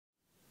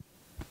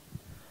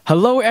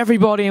Hello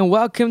everybody and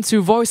welcome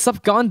to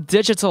VoiceUp Gone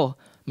Digital.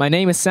 My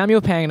name is Samuel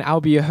Pang and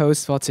I'll be your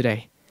host for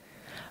today.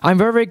 I'm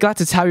very glad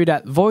to tell you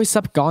that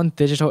VoiceUp Gone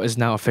Digital is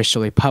now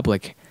officially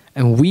public,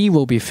 and we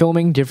will be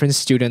filming different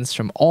students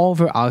from all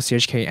over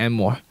RCHK and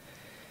more.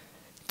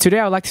 Today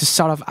I'd like to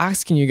start off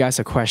asking you guys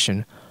a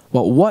question.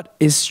 Well, what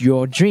is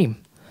your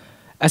dream?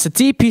 As a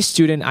DP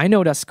student, I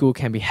know that school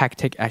can be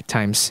hectic at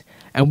times,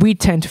 and we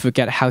tend to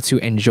forget how to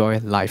enjoy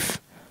life.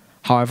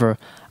 However,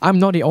 I'm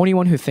not the only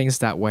one who thinks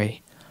that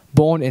way.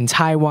 Born in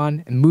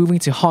Taiwan and moving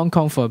to Hong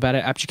Kong for a better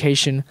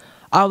education,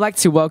 I would like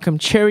to welcome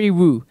Cherry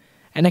Wu,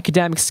 an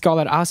academic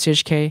scholar at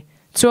RCHK,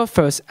 to our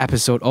first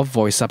episode of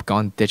VoiceUp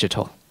Gone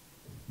Digital.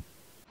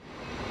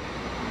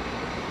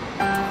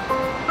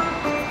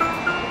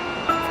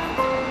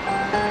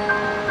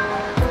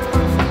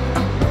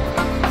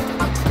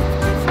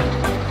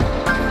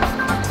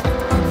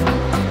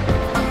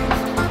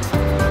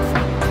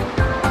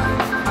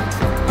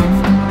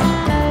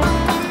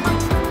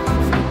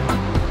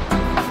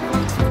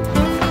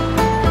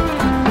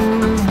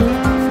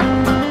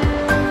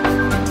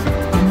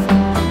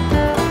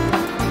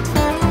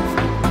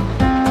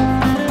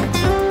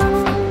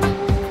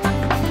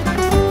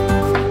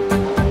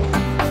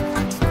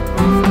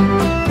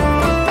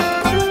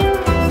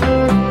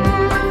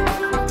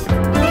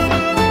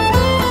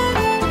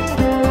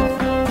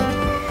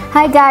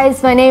 Hi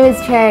guys, my name is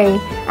Cherry.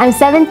 I'm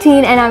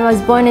 17 and I was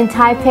born in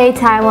Taipei,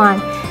 Taiwan.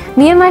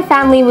 Me and my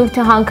family moved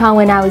to Hong Kong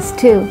when I was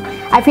 2.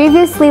 I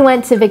previously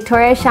went to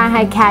Victoria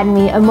Shanghai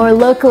Academy, a more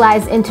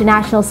localized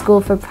international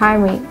school for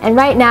primary, and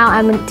right now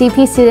I'm a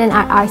DP student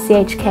at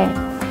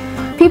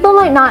RCHK. People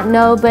might not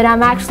know, but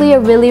I'm actually a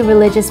really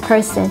religious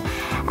person.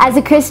 As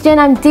a Christian,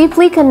 I'm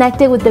deeply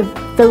connected with the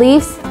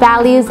beliefs,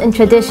 values, and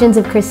traditions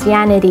of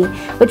Christianity,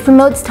 which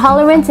promotes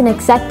tolerance and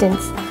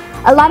acceptance.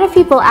 A lot of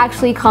people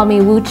actually call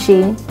me Wu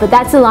Chi, but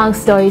that's a long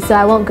story, so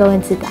I won't go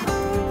into that.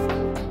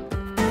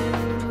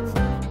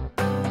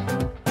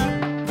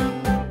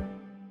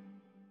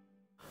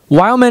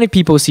 While many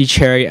people see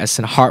Cherry as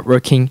a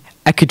hardworking,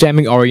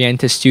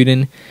 academic-oriented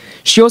student,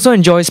 she also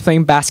enjoys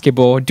playing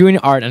basketball, doing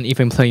art, and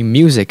even playing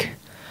music.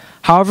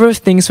 However,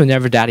 things were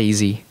never that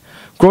easy.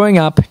 Growing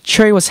up,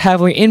 Cherry was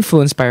heavily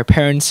influenced by her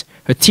parents,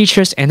 her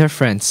teachers, and her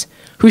friends,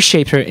 who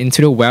shaped her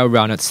into the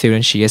well-rounded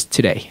student she is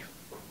today.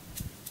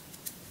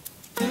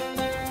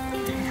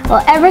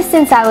 Well, ever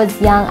since I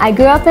was young, I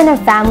grew up in a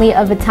family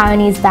of a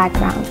Taiwanese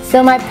background.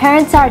 So my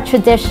parents are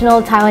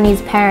traditional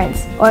Taiwanese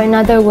parents, or in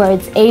other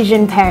words,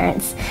 Asian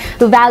parents,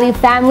 who value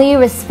family,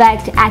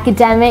 respect,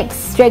 academics,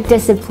 strict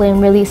discipline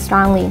really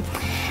strongly.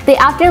 They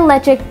often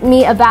lectured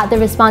me about the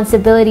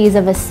responsibilities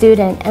of a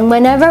student, and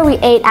whenever we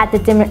ate at the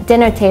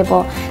dinner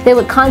table, they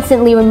would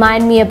constantly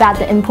remind me about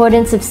the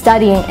importance of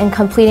studying and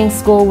completing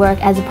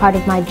schoolwork as a part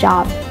of my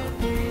job.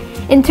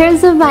 In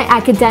terms of my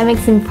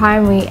academics in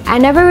primary, I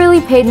never really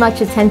paid much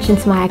attention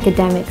to my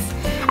academics.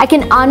 I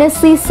can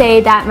honestly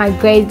say that my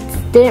grades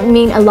didn't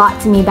mean a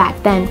lot to me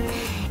back then.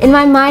 In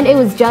my mind, it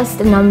was just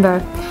a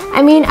number.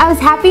 I mean, I was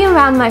happy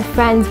around my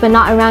friends, but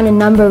not around a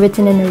number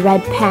written in a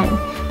red pen.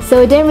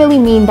 So it didn't really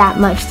mean that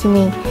much to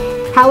me.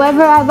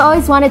 However, I've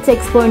always wanted to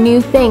explore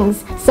new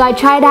things, so I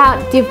tried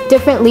out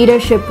different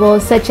leadership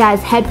roles such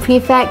as head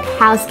prefect,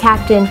 house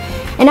captain,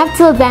 and up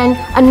till then,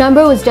 a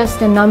number was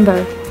just a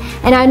number.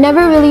 And I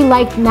never really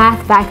liked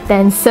math back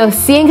then, so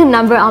seeing a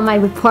number on my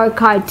report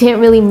card didn't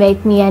really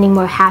make me any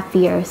more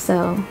happier,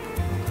 so.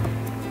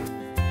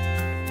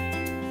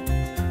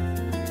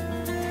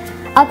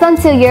 Up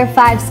until year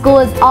 5, school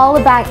was all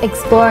about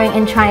exploring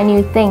and trying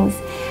new things.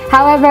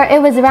 However,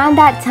 it was around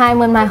that time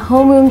when my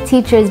homeroom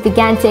teachers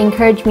began to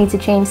encourage me to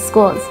change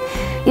schools.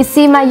 You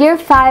see, my year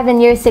 5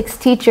 and year 6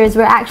 teachers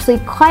were actually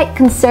quite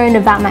concerned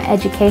about my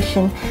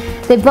education.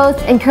 They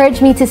both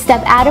encouraged me to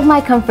step out of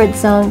my comfort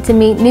zone to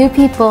meet new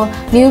people,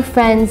 new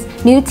friends,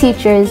 new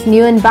teachers,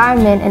 new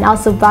environment, and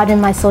also broaden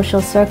my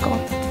social circle.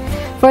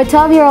 For a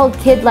 12-year-old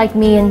kid like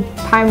me in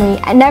primary,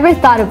 I never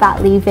thought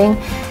about leaving.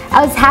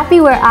 I was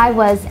happy where I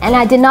was, and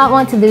I did not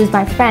want to lose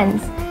my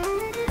friends.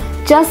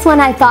 Just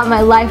when I thought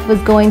my life was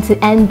going to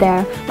end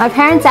there, my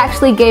parents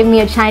actually gave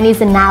me a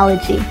Chinese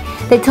analogy.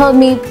 They told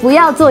me, 不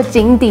要做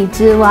井底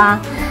之蛙,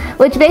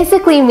 which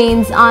basically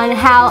means on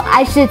how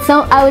I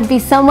would be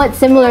somewhat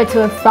similar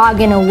to a frog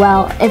in a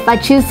well if I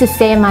choose to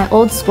stay in my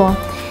old school,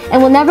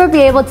 and will never be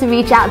able to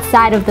reach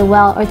outside of the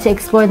well or to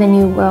explore the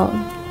new world.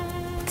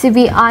 To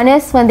be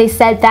honest, when they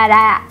said that,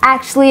 I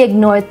actually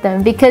ignored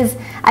them because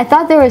I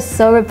thought they were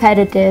so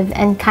repetitive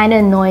and kind of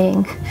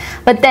annoying.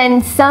 But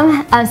then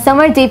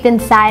somewhere deep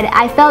inside,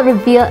 I felt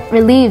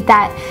relieved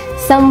that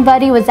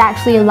somebody was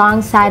actually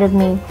alongside of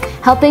me,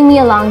 helping me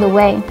along the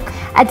way.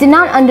 I did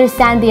not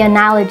understand the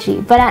analogy,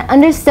 but I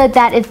understood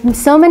that if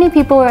so many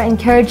people were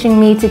encouraging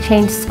me to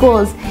change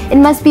schools, it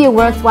must be a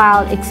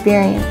worthwhile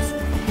experience.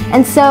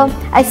 And so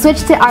I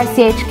switched to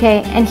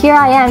RCHK, and here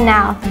I am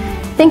now.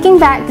 Thinking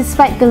back,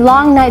 despite the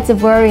long nights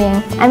of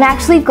worrying, I'm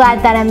actually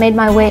glad that I made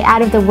my way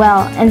out of the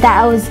well and that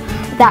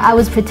I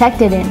was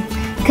protected in,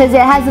 because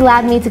it has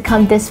allowed me to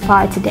come this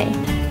far today.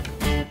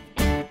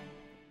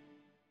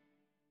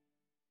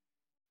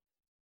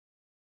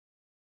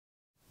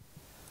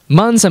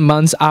 Months and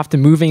months after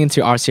moving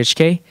into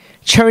RCHK,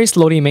 Cherry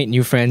slowly made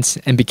new friends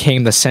and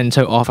became the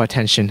center of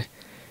attention.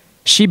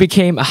 She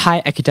became a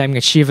high academic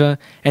achiever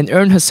and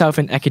earned herself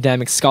an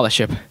academic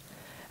scholarship.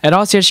 At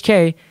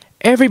RCHK,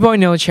 everybody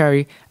knows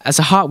Cherry as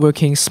a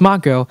hardworking,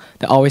 smart girl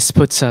that always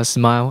puts a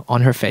smile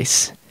on her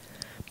face.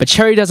 But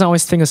Cherry doesn't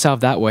always think herself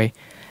that way,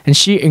 and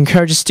she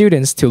encourages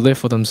students to live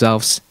for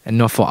themselves and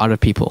not for other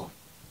people.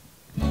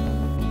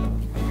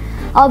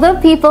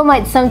 Although people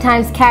might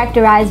sometimes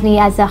characterize me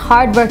as a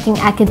hardworking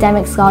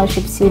academic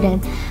scholarship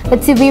student,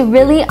 but to be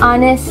really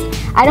honest,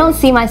 I don't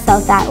see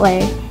myself that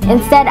way.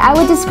 Instead, I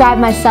would describe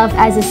myself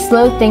as a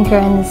slow thinker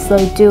and a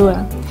slow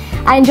doer.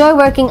 I enjoy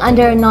working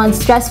under a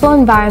non-stressful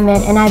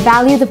environment, and I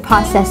value the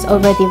process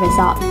over the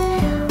result.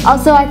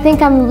 Also, I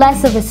think I'm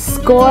less of a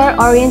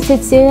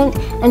score-oriented student,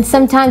 and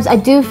sometimes I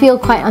do feel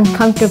quite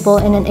uncomfortable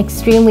in an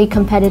extremely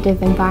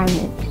competitive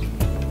environment.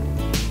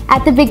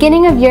 At the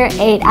beginning of year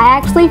 8, I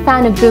actually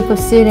found a group of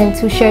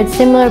students who shared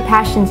similar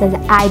passions as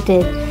I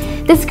did.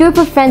 This group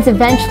of friends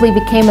eventually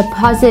became a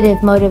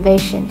positive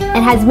motivation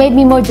and has made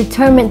me more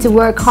determined to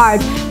work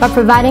hard by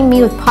providing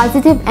me with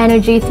positive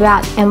energy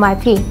throughout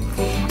NYP.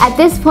 At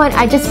this point,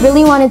 I just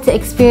really wanted to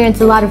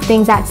experience a lot of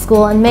things at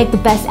school and make the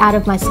best out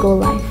of my school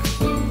life.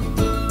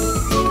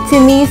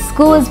 To me,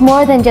 school is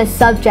more than just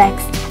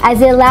subjects, as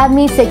it allowed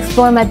me to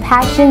explore my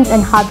passions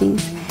and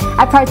hobbies.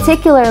 I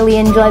particularly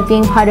enjoyed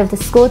being part of the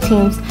school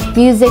teams,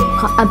 music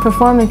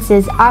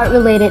performances,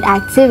 art-related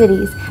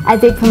activities, as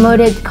they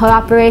promoted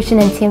cooperation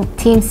and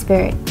team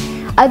spirit.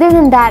 Other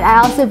than that,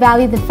 I also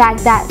value the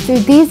fact that through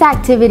these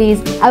activities,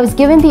 I was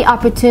given the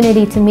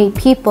opportunity to meet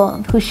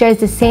people who share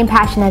the same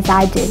passion as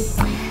I did.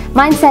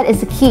 Mindset is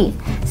the key,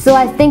 so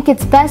I think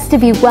it's best to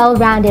be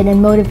well-rounded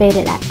and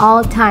motivated at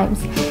all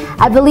times.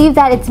 I believe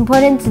that it's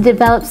important to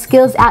develop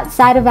skills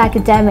outside of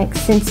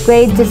academics, since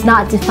grade does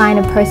not define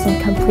a person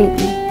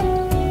completely.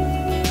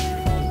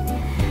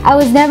 I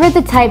was never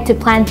the type to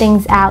plan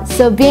things out,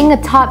 so being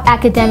a top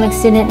academic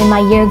student in my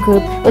year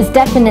group was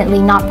definitely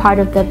not part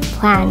of the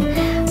plan.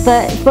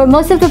 But for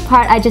most of the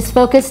part, I just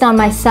focused on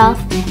myself,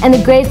 and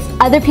the grades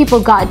other people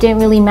got didn't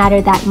really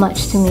matter that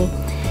much to me.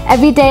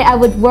 Every day I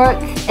would work,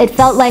 it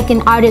felt like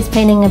an artist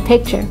painting a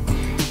picture.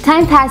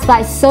 Time passed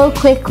by so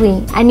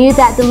quickly, I knew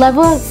that the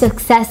level of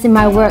success in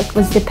my work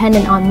was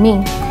dependent on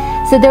me,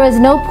 so there was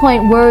no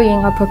point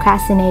worrying or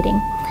procrastinating.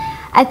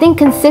 I think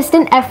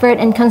consistent effort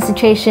and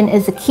concentration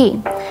is the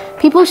key.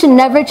 People should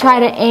never try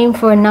to aim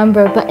for a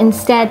number, but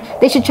instead,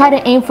 they should try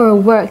to aim for a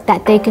work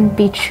that they can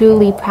be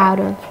truly proud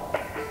of.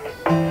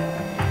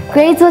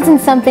 Grades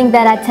wasn't something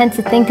that I tend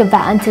to think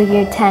about until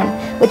year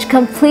 10, which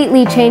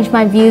completely changed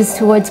my views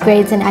towards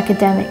grades and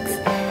academics.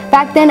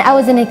 Back then, I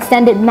was in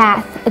extended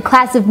math, a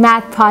class of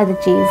math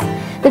prodigies.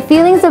 The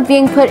feelings of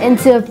being put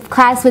into a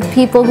class with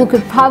people who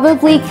could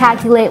probably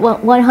calculate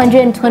what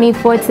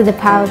 124 to the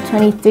power of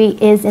 23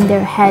 is in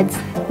their heads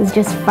was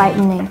just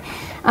frightening.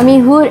 I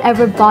mean, who would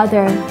ever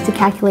bother to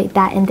calculate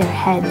that in their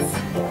heads?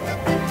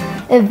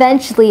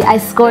 Eventually, I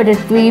scored a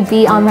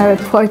 3B on my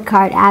report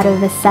card out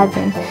of a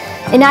 7.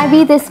 In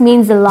IB, this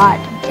means a lot.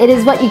 It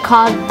is what you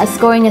call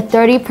scoring a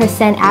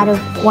 30% out of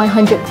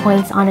 100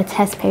 points on a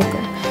test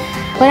paper.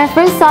 When I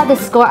first saw the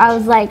score, I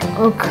was like,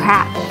 oh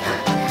crap.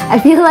 I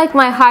feel like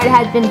my heart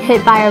had been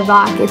hit by a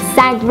rock. It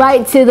sank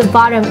right to the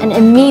bottom, and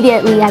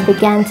immediately I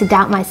began to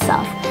doubt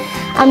myself.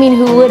 I mean,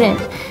 who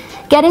wouldn't?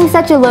 Getting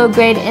such a low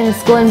grade in a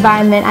school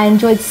environment I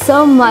enjoyed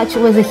so much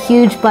was a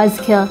huge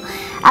buzzkill.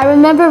 I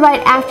remember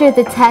right after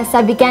the test,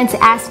 I began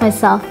to ask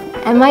myself,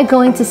 am I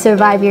going to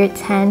survive year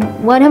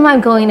 10? What am I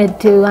going to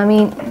do?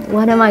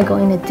 What am I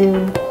going to do?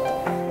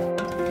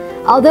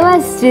 Although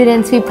as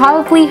students, we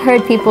probably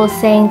heard people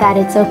saying that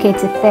it's okay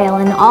to fail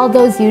and all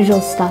those usual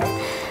stuff.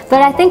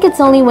 But I think it's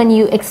only when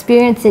you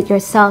experience it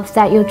yourself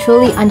that you'll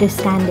truly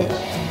understand it.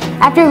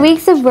 After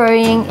weeks of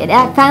worrying, it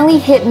finally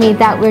hit me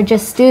that we're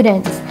just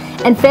students,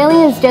 and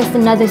failing is just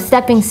another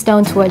stepping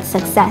stone towards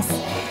success.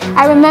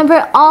 I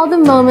remember all the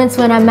moments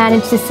when I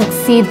managed to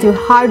succeed through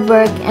hard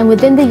work, and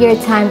within the year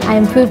time, I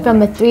improved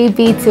from a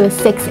 3B to a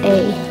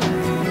 6A.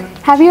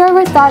 Have you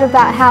ever thought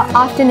about how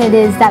often it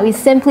is that we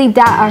simply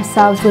doubt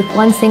ourselves with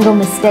one single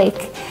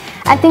mistake?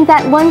 I think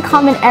that one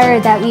common error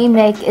that we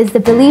make is the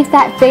belief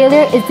that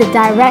failure is the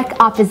direct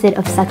opposite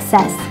of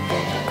success.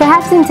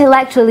 Perhaps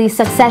intellectually,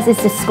 success is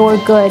to score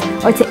good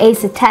or to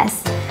ace a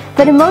test,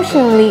 but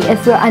emotionally,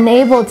 if we're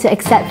unable to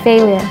accept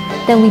failure,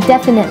 then we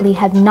definitely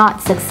have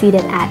not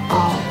succeeded at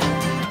all.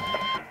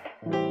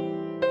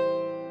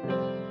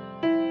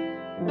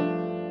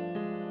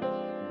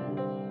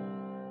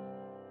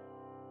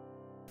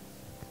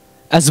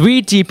 As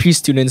we DP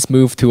students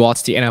move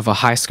towards the end of our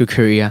high school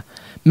career,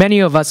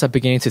 many of us are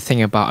beginning to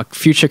think about our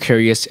future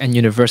careers and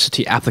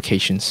university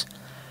applications.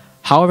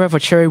 However, for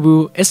Cherry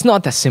Wu, it's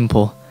not that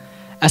simple.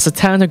 As a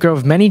talented girl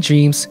with many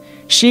dreams,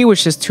 she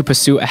wishes to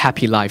pursue a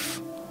happy life,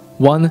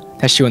 one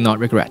that she will not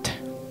regret.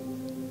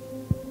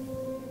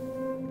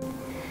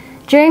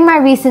 During my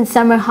recent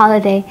summer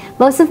holiday,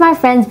 most of my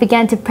friends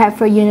began to prep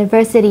for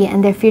university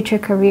and their future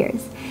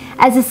careers.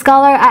 As a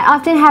scholar, I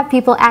often have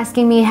people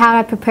asking me how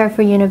I prepare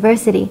for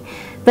university.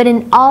 but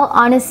in all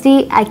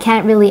honesty, I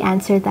can't really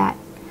answer that.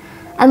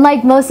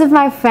 Unlike most of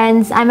my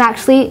friends, I'm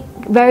actually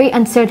very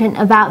uncertain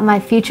about my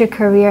future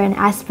career and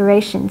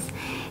aspirations.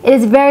 It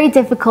is very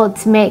difficult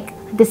to make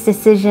this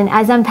decision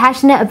as I'm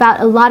passionate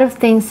about a lot of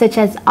things such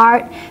as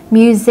art,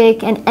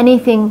 music, and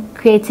anything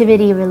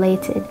creativity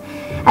related.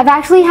 I've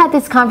actually had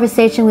this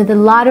conversation with a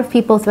lot of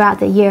people throughout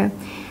the year.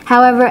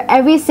 However,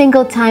 every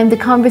single time the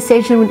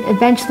conversation would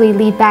eventually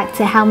lead back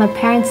to how my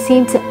parents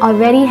seem to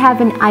already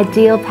have an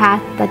ideal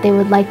path that they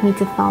would like me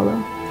to follow.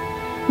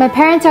 My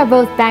parents are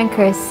both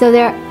bankers, so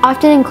they're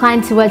often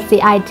inclined towards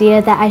the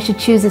idea that I should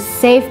choose a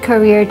safe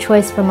career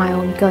choice for my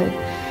own good.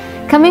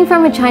 Coming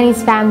from a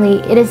Chinese family,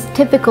 it is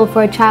typical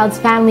for a child's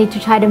family to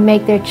try to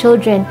make their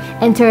children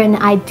enter an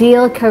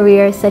ideal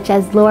career such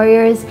as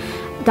lawyers,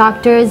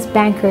 doctors,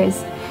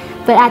 bankers.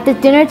 But at the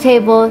dinner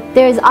table,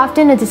 there is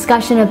often a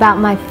discussion about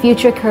my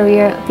future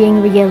career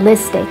being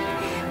realistic.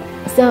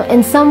 So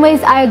in some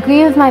ways, I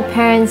agree with my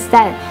parents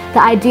that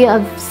the idea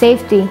of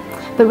safety,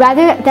 but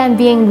rather than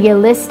being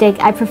realistic,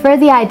 I prefer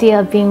the idea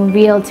of being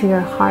real to your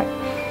heart.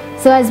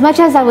 So as much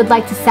as I would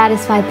like to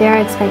satisfy their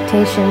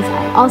expectations,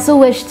 I also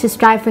wish to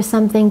strive for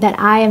something that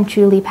I am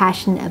truly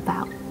passionate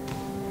about.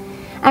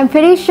 I'm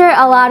pretty sure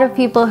a lot of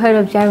people heard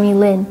of Jeremy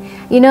Lin.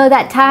 You know,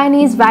 that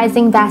Taiwanese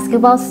rising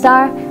basketball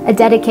star, a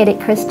dedicated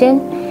Christian?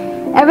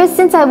 Ever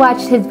since I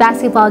watched his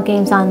basketball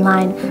games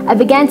online, I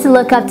began to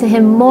look up to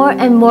him more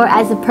and more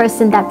as a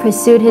person that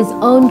pursued his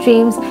own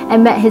dreams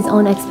and met his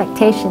own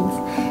expectations.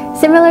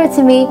 Similar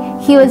to me,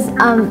 he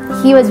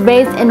was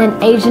raised in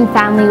an Asian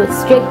family with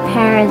strict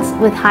parents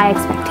with high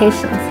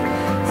expectations.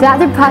 Throughout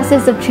the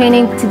process of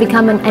training to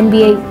become an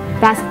NBA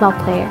basketball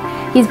player,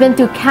 he's been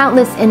through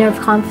countless inner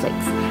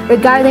conflicts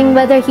regarding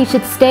whether he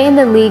should stay in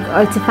the league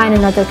or to find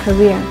another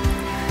career.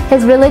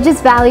 His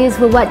religious values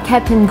were what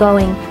kept him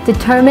going,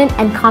 determined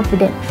and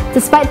confident.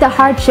 Despite the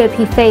hardship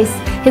he faced,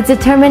 his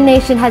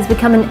determination has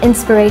become an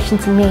inspiration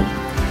to me.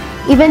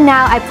 Even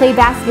now, I play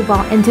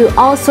basketball and do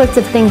all sorts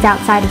of things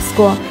outside of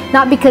school,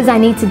 not because I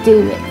need to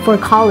do it for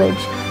college,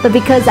 but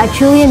because I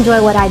truly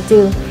enjoy what I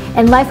do,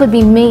 and life would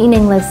be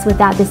meaningless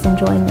without this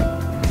enjoyment.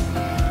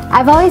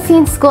 I've always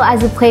seen school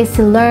as a place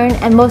to learn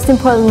and most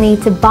importantly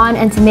to bond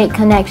and to make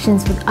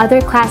connections with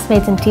other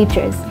classmates and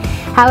teachers.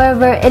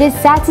 However, it is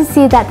sad to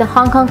see that the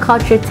Hong Kong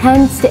culture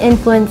tends to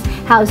influence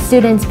how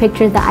students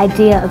picture the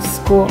idea of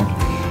school,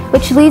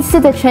 which leads to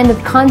the trend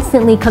of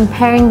constantly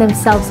comparing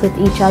themselves with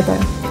each other.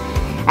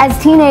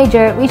 As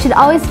teenagers, we should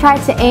always try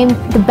to aim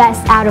the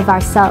best out of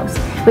ourselves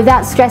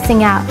without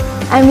stressing out.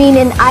 I mean,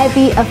 in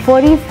IB, a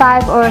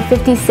 45 or a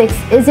 56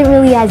 isn't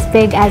really as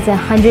big as a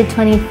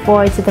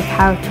 124 to the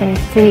power of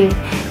 23,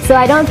 so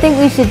I don't think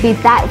we should be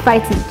that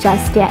frightened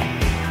just yet.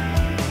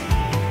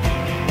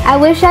 I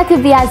wish I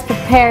could be as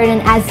prepared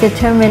and as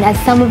determined as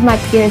some of my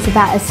peers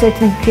about a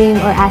certain dream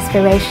or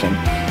aspiration.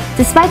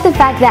 Despite the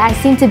fact that I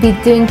seem to be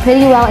doing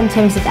pretty well in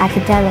terms of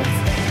academics,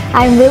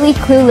 I am really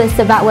clueless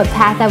about what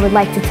path I would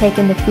like to take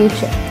in the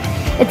future.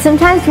 It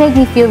sometimes makes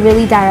me feel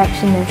really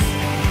directionless,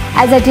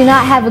 as I do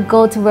not have a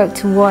goal to work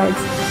towards,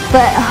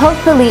 but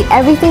hopefully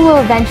everything will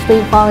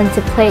eventually fall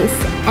into place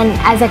and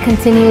as I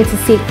continue to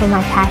seek for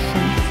my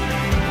passions.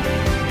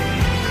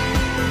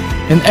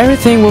 And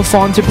everything will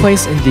fall into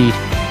place indeed.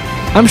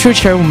 I'm sure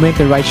Cherry will make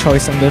the right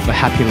choice and live a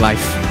happy life.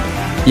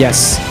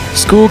 Yes,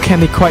 school can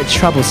be quite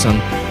troublesome,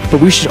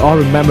 but we should all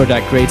remember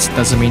that grades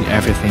doesn't mean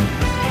everything.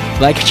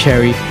 Like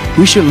Cherry,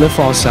 we should live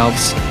for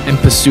ourselves and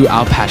pursue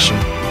our passion.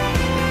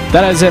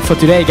 That is it for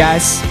today,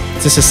 guys.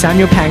 This is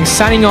Samuel Pang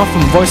signing off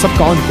from VoiceUp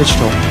Gone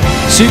Digital.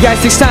 See you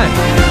guys next time!